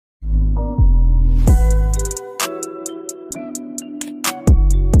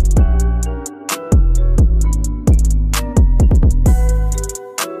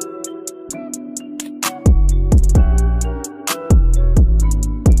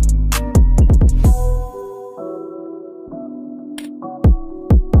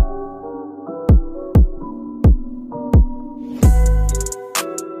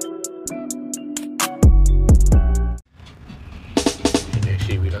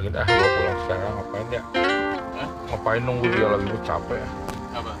tinggalin gua pulang sekarang. Ngapain ya? Ngapain nunggu dia lagi, gue capek.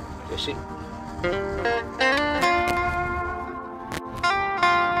 Apa? Ya sih.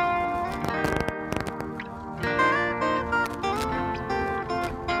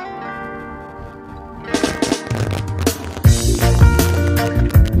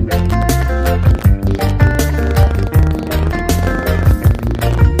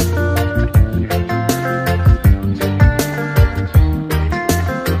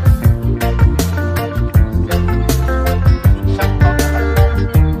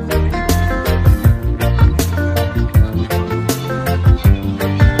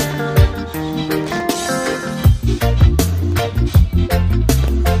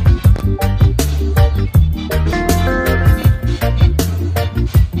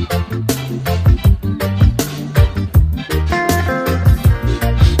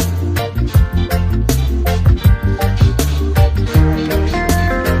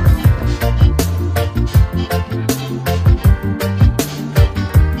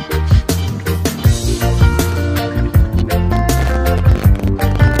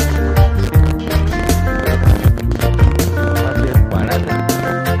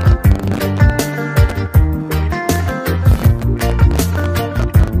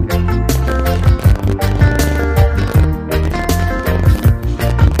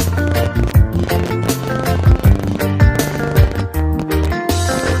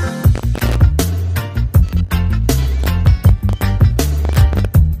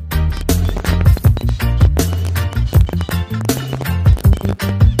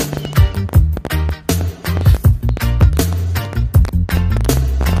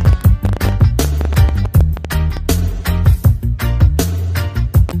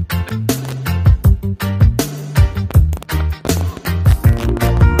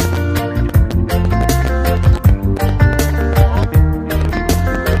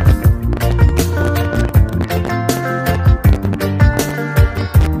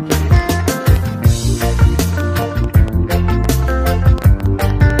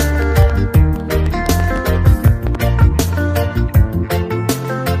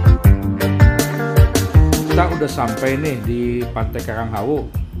 Udah sampai nih di Pantai Karang Hawu.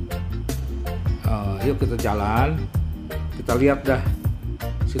 Yuk kita jalan, kita lihat dah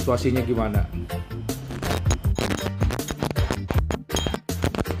situasinya gimana.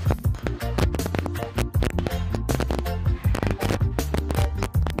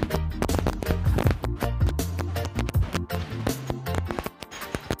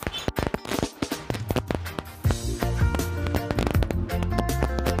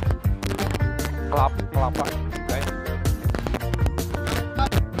 Kelapa guys,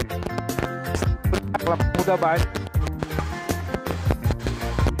 kelapa muda banyak.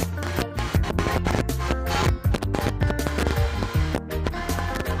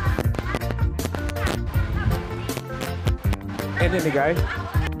 Ini nih guys,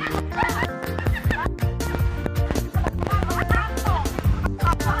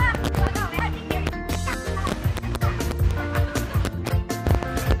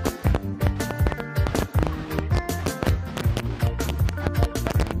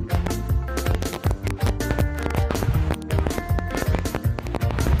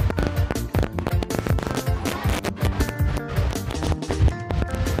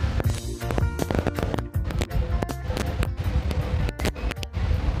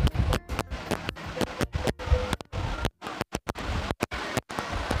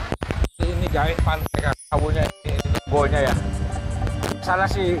 guys, pantai Hawunya ini golnya ya. Salah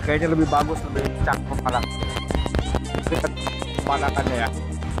sih kayaknya lebih bagus, lebih cakep malah. Lihat pemandangannya ya.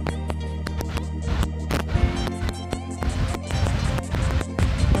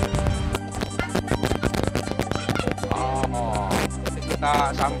 Oh,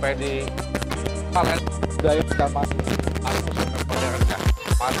 kita sampai di Pantai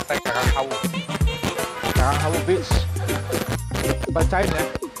Pantai Karang Hawu. Karang Hawu Beach. Bacain ya.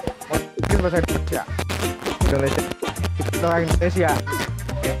 Bahasa Indonesia. Orang Indonesia.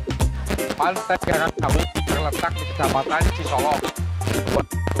 Pantai Karang Hawu terletak di Kecamatan Cisolo.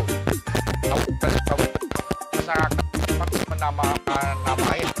 Masyarakat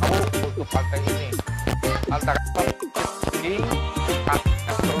menamai Hawu untuk pantai ini. Antara tinggi yang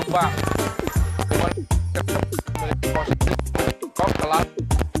berlubang. Memiliki posisi kok gelap.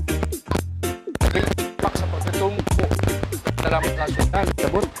 Tampak seperti tungku. Dalam bahasa Sunda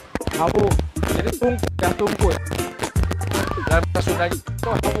disebut Hawu. Jadi tungku. Dalam bahasa Sunda itu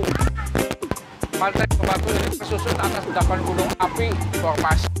Hawu. Pantai Batu ini tersusun atas 8 gunung api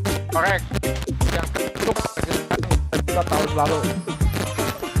formasi korek yang terbentuk sekitar 2 tahun lalu.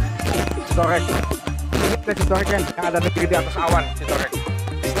 Citorek. Ini Citorek yang ada negeri di atas awan, Citorek.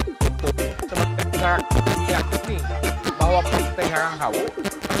 masyarakat meyakini bahwa Pantai Karang Hawu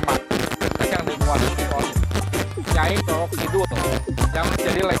yang dikuasai oleh Nyai Roro Kidul yang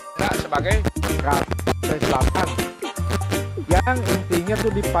menjadi legenda sebagai Pantai Selatan, yang intinya tuh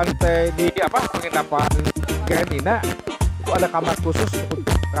di pantai di penginapan Gila itu ada kamar khusus untuk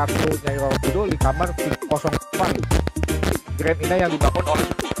Ratu Nyai Roro Kidul di kamar 308 Gila yang dibangun oleh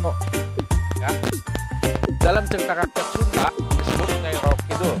Soekarno. Ya. Dalam cerita rakyat Sunda disebut Nyai Roro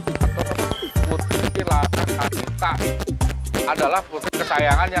Kidul atau Putri Larasati adalah putri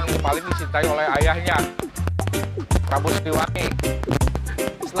kesayangan yang paling dicintai oleh ayahnya, Prabu Siliwangi.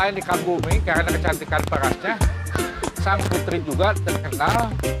 Selain dikagumi karena kecantikan parasnya, sang putri juga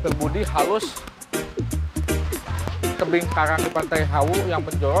terkenal berbudi halus. Tebing karang di Pantai Hawu yang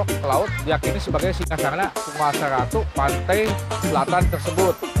menjorok ke laut diyakini sebagai singgasana penguasa ratu pantai selatan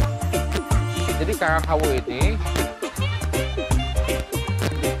tersebut. Jadi Karang Hawu ini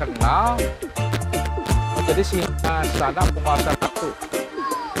dikenal menjadi singgasana penguasa ratu.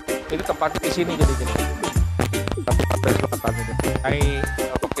 Jadi tempatnya di sini jadi gini. Pantai selatan ini.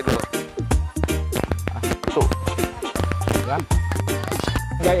 Oke dulu. Tuh. Ya.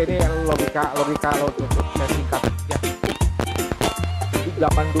 Enggak, ini logika untuk saya singkat ya. Di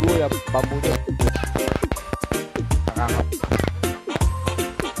zaman dulu ya bambunya Karang Hawu.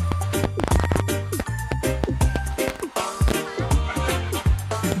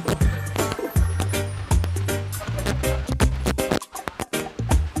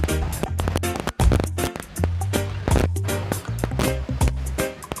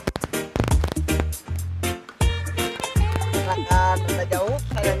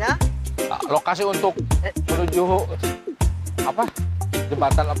 Lokasi untuk menuju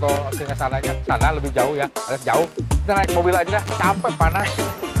jembatan atau singgasananya sana lebih jauh ya, agak jauh. Kita naik mobil aja dah, capek panas.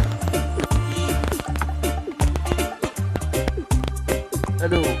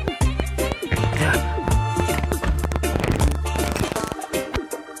 Aduh.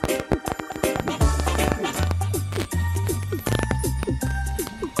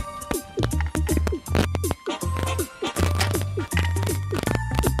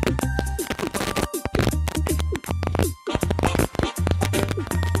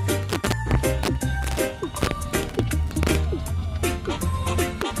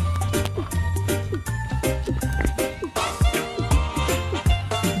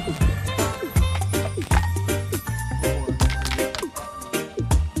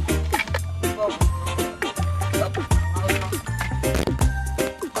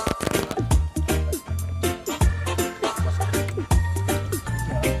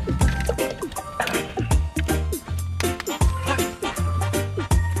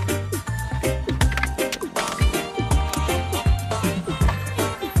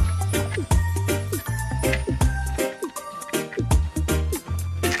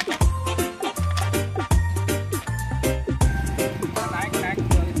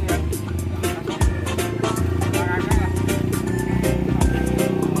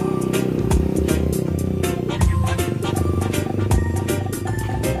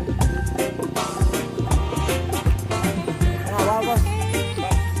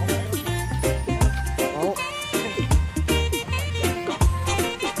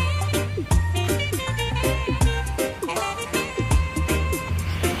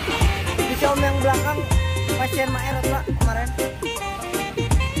 Yang belakang pasien Maer Pak kemarin.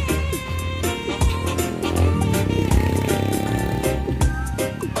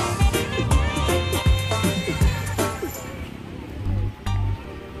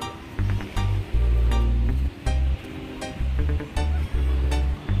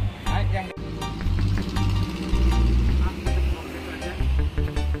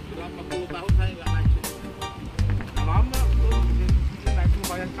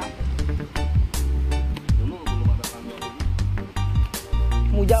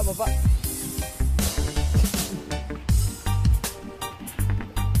 Muja Bapak.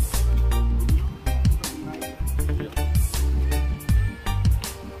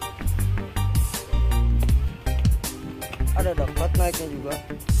 Ada dapat naiknya juga.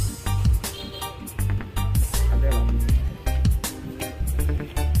 Ada lah.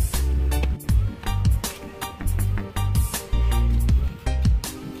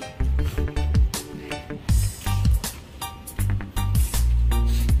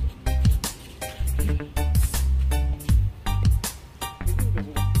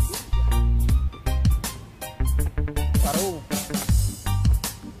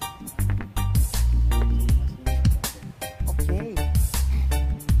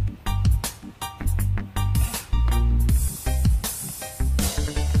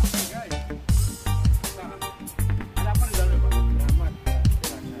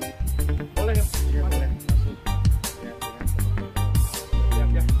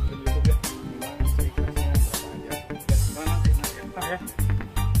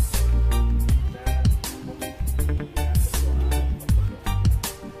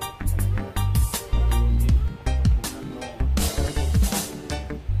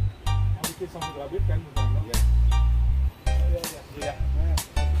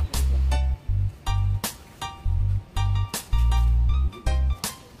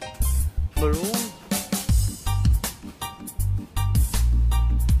 Belum.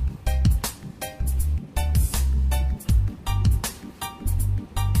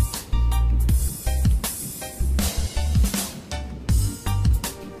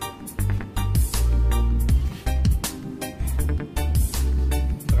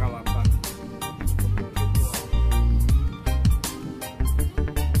 Peralatan.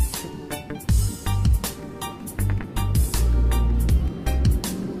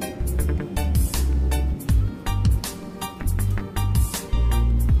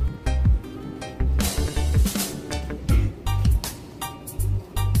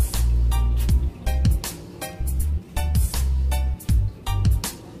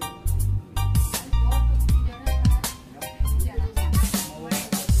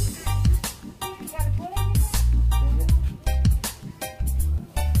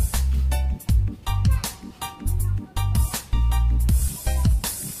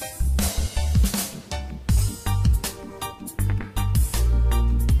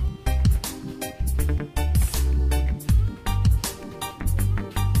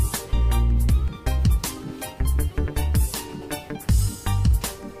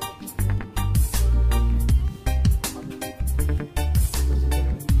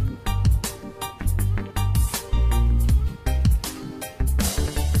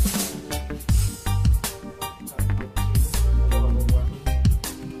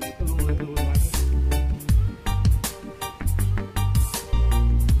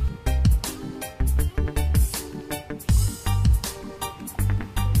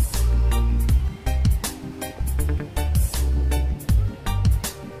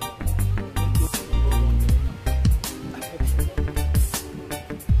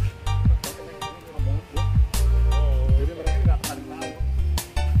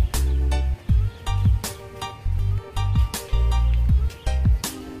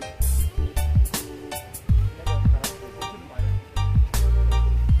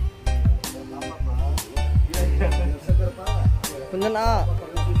 Punten A.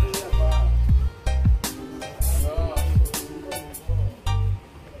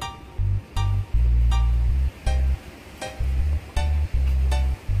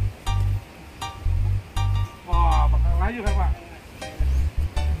 Wah, bakal laju kan Pak?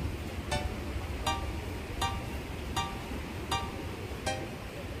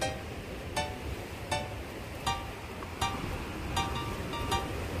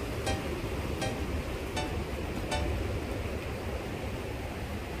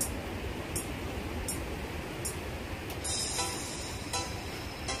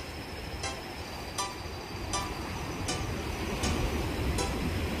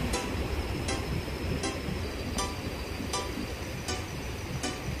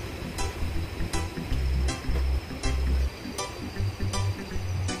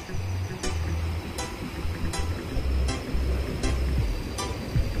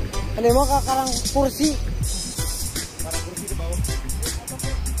 Ini mau ke Karang kursi. Karang kursi di bawah.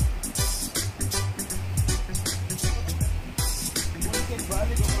 Mungkin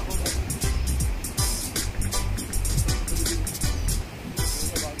balik ke bawah.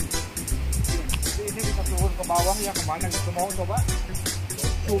 Ini kita turun ke bawah ya, kemana gitu mau coba?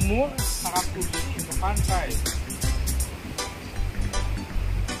 Sumur Karang kursi ke pantai.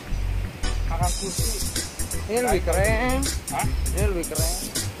 Karang kursi. Ini lebih keren. Hah? Ini lebih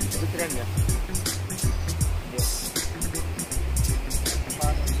keren. Lebih keren ya? Iya.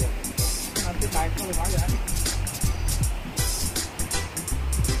 Nanti naiknya lumayan.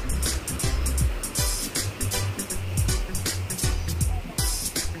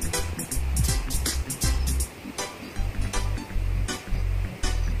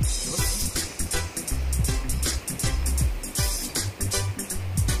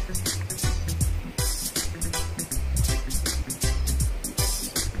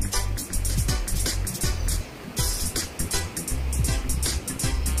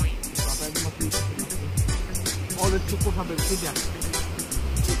 Oh, udah cukup sampai di sini ya?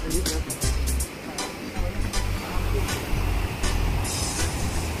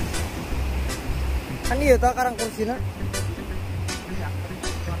 Kan iya tak Karang kursina.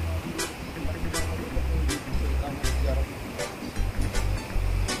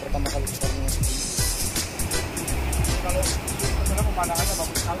 Pertama kali sekarang. Kalau sebenarnya pemandangannya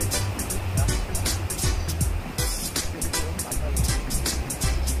bagus sekali.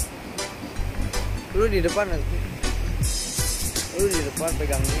 Lu di depan nanti. Lu di depan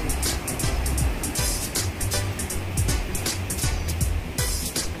pegangin.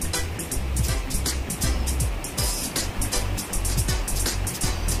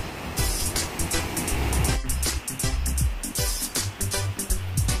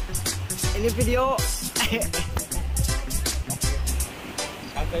 Ini video.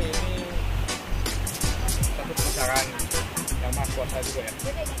 Pantai ini satu pembicaraan yang mas kuasa juga ya.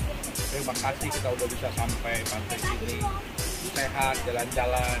 Terima kasih kita udah bisa sampai pantai sini sehat,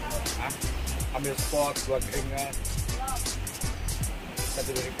 jalan-jalan, ambil spot buat keringat. Kita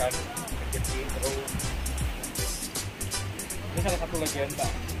diberikan rezeki terus. Ini salah satu legenda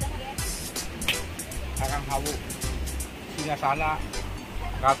Karang Hawu, Singasana,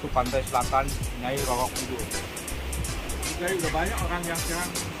 Ratu Pantai Selatan, Nyai Roro Kidul. Jadi udah banyak orang yang sekarang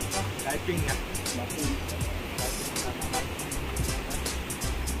diving ya,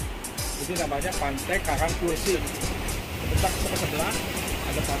 ini namanya Pantai Karang Kursi. Letak ke sebelah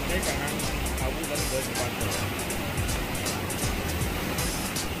ada Pantai Karang Hawu dan dari pantai.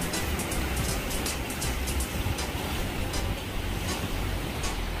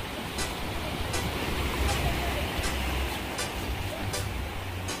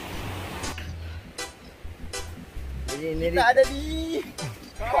 Ini Kita ada di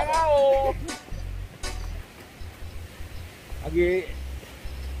Karang. Lagi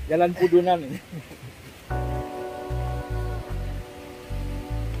jalan pudunan ini.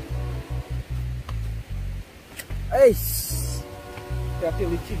 Hati-hati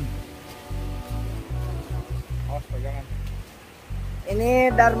licin. Awas pegangan. Ini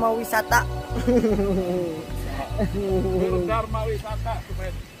Dharma Wisata. Dharma Wisata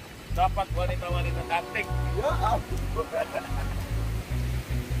supaya dapat wanita-wanita cantik. Ya ampun.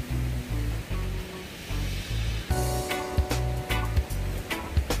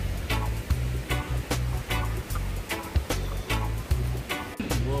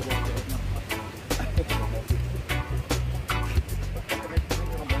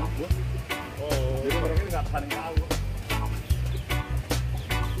 Jadi mereka nggak paling tahu.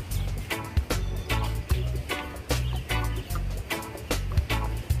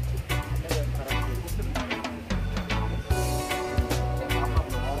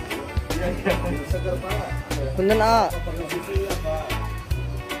 Punten A.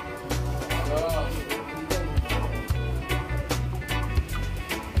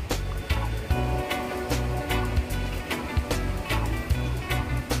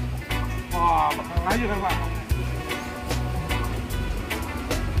 Wah, bakal lagi kan Pak?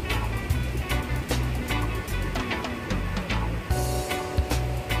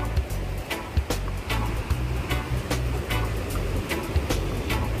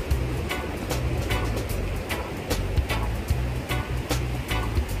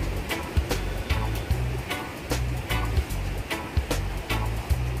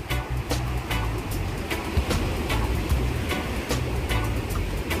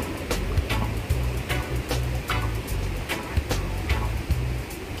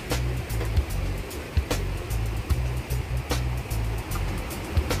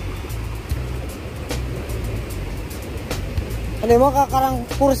 Ini mau ke Karang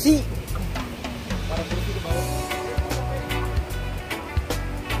Kursi. Karang Kursi ke bawah.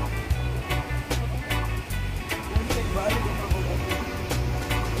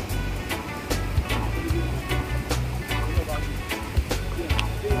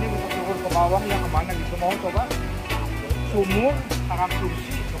 Ini mau turun ke bawah yang kemana gitu mau coba? Sumur, Karang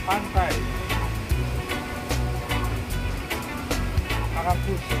Kursi ke pantai. Karang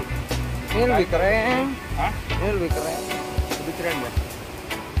Kursi. Ini lebih keren. Hah? Ini lebih keren. Lebih keren ya?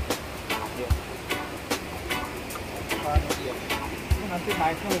 Iya. Iya. Ini nanti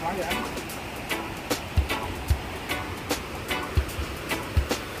naiknya lumayan.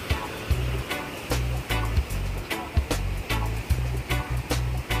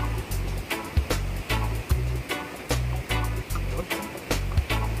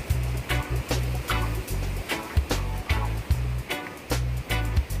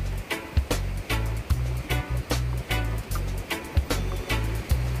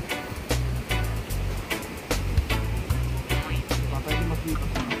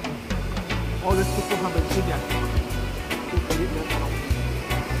 Oh, udah cukup sampai sini ya.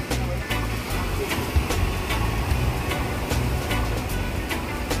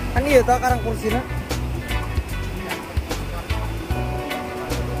 Kan iya tau Karang Kursi na.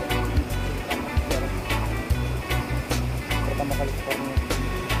 Pertama kali sekolahnya.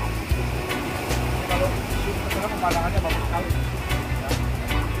 Kalau sekarang pemandangannya bagus sekali.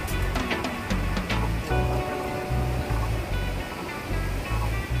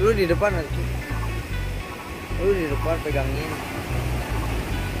 Lu di depan nanti. Lu di depan pegangin.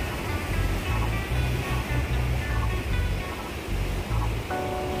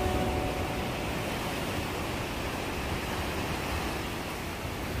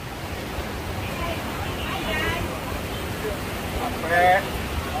 Sampai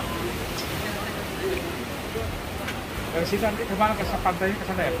Dari sini nanti kemana ke pantainya ke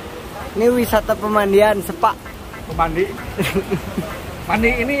sana ya? Ini wisata pemandian, sepak. Pemandi. Mandi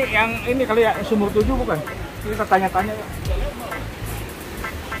ini yang ini kali ya, sumur 7 bukan? Kita tanya-tanya ya.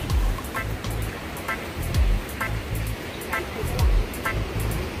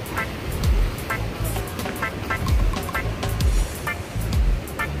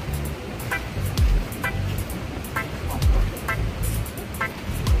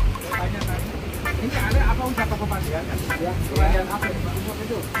 Ini ada apa wisata pemandian? Ya, pemandian apa? Sumur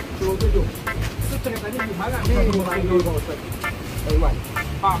 7. Sumur 7. Itu ceritanya gimana?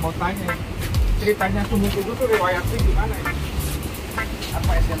 Pak mau tanya, ceritanya sumur 7 tuh riwayatnya gimana ya?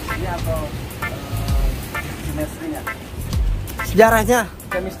 Apa esensinya atau chemistry-nya? Sejarahnya.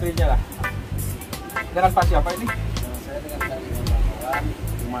 Chemistry-nya lah. Dengan Pak siapa ini? Saya dengan bagian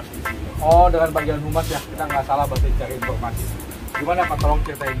humas di sini. Oh, dengan bagian humas ya. Kita nggak salah berarti cari informasi. Gimana Pak, tolong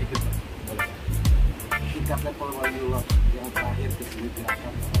ceritain dikit. Tingkat level waliullah yang terakhir ke sini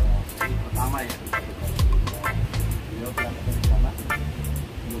dilakukan ini pertama ya. Beliau berangkat dari sana,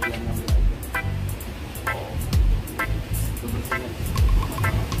 kemudian ngambil air. Kebersihan.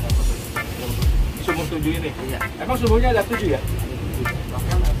 Sumur 7 ini? Iya. Emang sumurnya ada 7 ya?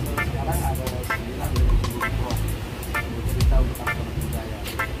 Bahkan sekarang ada 9 dari sumur pro. Cerita untuk aktor budaya.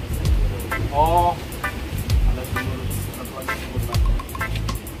 Oh, Ada sumur satu lagi sumur Pantai.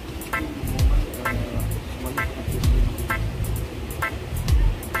 Semuanya pernah disini.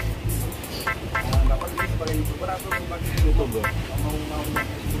 Bapak ini sebagai YouTuber atau sebagai YouTuber. mau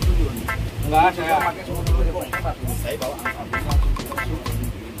pakai sumur 7 nih? enggak, saya Pakai sumur 7 di tempat. Saya bawa angkat langsung ke sumur.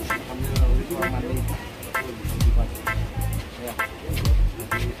 Sambil ritual mandi. Ya.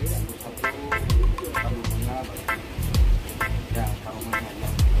 Jadi satu taruh bunga. Ya, taruh bunga aja.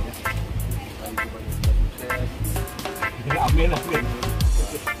 Ya. Saya coba juga sukses. amin amin.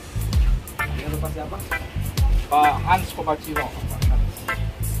 Jangan lupa siapa? Pak Hans Kopacino.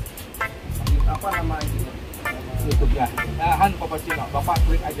 Apa nama ini? YouTube-nya. Han Kopacino. Bapak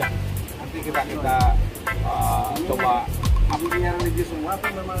klik aja. Nanti kita coba. Dunia religi semua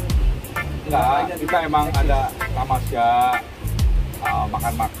atau memang Enggak, kita emang ada tamasya,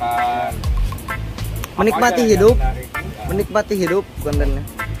 makan-makan. Menikmati Apa aja hidup. yang menarik. Ya. Menikmati hidup kontennya.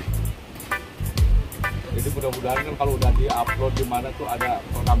 Jadi mudah-mudahan kan kalau udah di-upload di mana tuh ada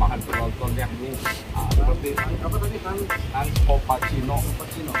penambahan penonton yang seperti apa tadi Hans Kopacino.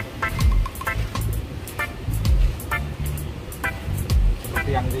 Seperti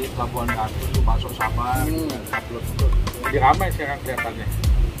yang di Pelabuhan Ratu itu bakso sabar, upload itu. Jadi ramai sekarang kelihatannya.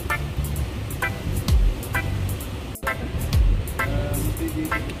 mesti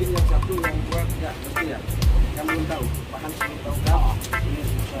dibikin yang satu yang dua ya mesti ya yang belum tahu bahkan belum tahu kan ini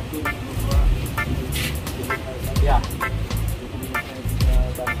satu yang dua Ya, jadi saya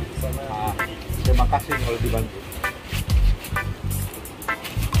bisa bantu di sana. terima kasih kalau dibantu.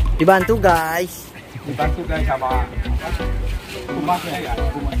 Dibantu guys. Dibantu guys sama humasnya ya.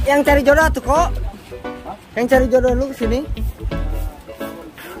 Yang cari jodoh tuh kok. Yang cari jodoh lu kesini.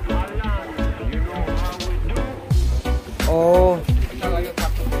 Oh, Kita lagi 1,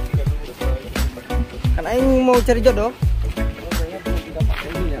 2, 3 dulu. kan aing mau cari jodoh. Saya belum tidak pakai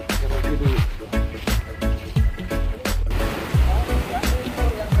ini ya pakai dulu.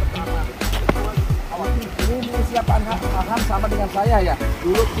 Ini siapaan Aham sama dengan saya ya.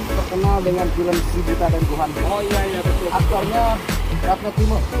 Dulu terkenal dengan film Si Buta dan Tuhan. Oh iya betul. Aktornya Ratna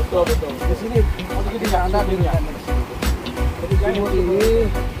Timur. Betul. Di sini, di sini Anda di sini. Jadi sumur ini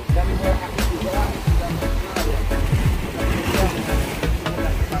dan ini aktif juga.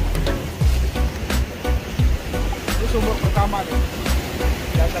 Ini sumur pertama nih.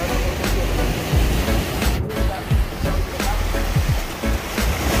 Di antara sumur 7.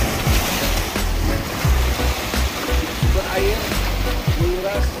 Berair,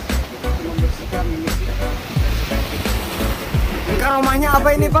 menguras, membersihkan, menyisihkan. Ini kan rumahnya apa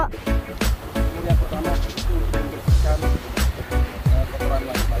ini Pak? Yang pertama itu membersihkan kotoran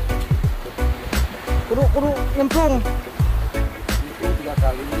lain. Kudu nyemplung. Itu 3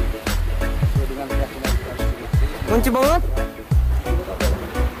 kali sesuai dengan keyakinan kita sendiri. Kunci banget.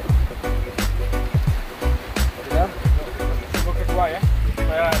 Sudah? Sumur kedua ya.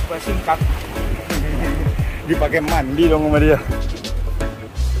 Supaya singkat. Dipakai mandi dong sama dia.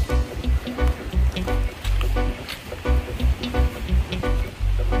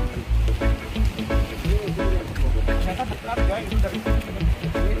 Ternyata dekat ya, itu dari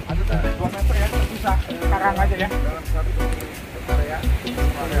ada 2 meter ya, terpisah Karang aja ya. Dalam satu area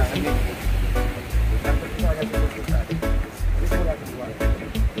ini dan terpisah agak sedikit kita. Ini sumur kedua.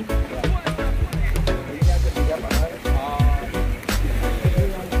 Ini yang ketiga Pak Har.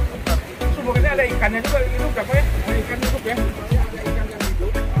 Sumur ini ada ikannya juga, itu berapa ya? ikan hidup ya. Ada ikan yang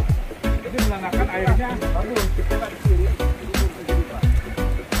hidup. Jadi menandakan airnya bagus. Kita di sini.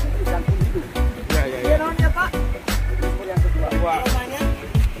 Ikan pun hidup. Ya. Iya namanya Pak. Umur yang kedua. Namanya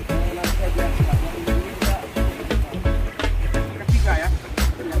Nanti aja Ketiga ya.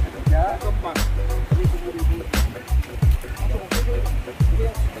 yang ketiga. Keempat. Ini umur ibu.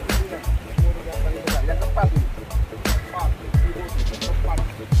 Yang keempat ini.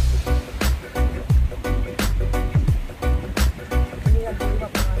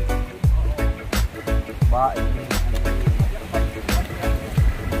 Pak ini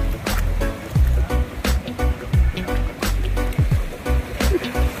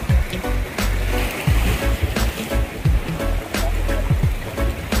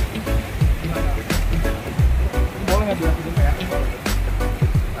Boleh nggak bilang gitu ya?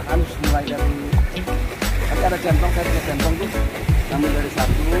 harus mulai dari tapi ada centong, saya punya centong tuh ambil dari 1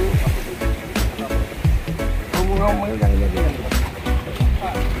 ngomong-ngomong yang ini dia.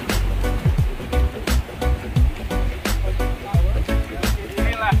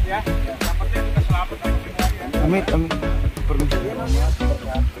 Inilah ya. Yang penting kita selamat sama semua ya. Amit, permisi.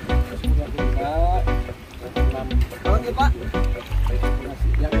 tahun ya Pak.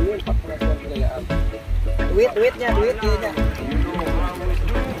 Yang ini 14 kejayaan. Duitnya.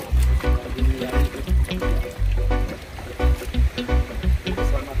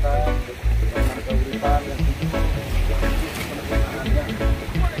 Keselamatan, keuripan, yang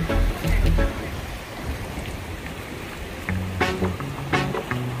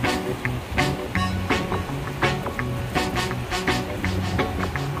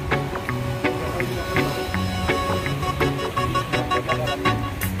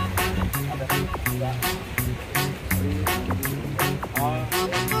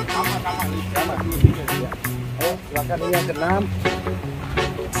Sama. ayo silakan ini yang ke-6.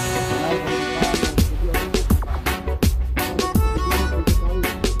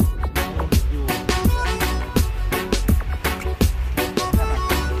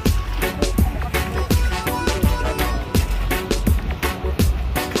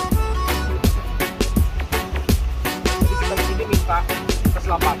 Kita di sini minta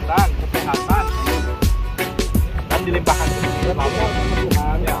keselamatan, kesehatan, dan dilimpahkan ke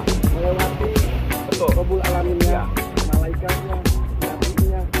Tuhan. Ya. Melewati Betul. Rabbul Alaminnya, malaikatnya,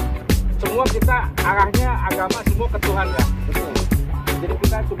 nabinya. Semua kita arahnya agama semua ke Tuhan ya. Betul. Jadi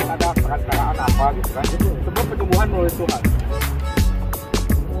kita cuma ada perantaraan apa gitu kan. Semua penyembuhan melalui Tuhan.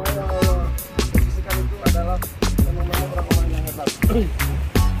 Semua yang Allah posisikan itu adalah fenomena orang-orang yang hebat. Tapi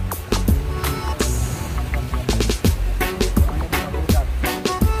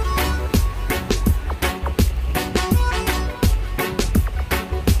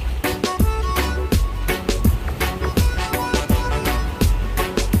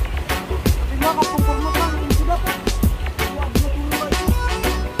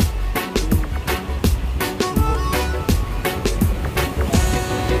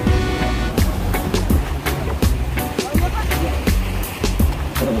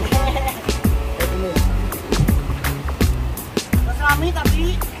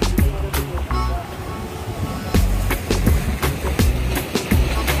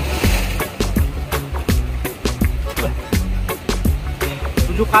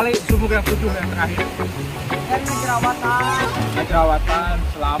Tujuh kali sumur yang 7 yang terakhir. kan jerawatan. Jerawatan,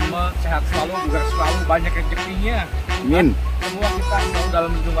 selamat, sehat selalu, juga selalu banyak rezekinya. Amin. Semua kita selalu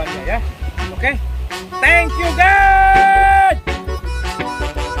dalam lindungannya ya. Oke. Thank you guys.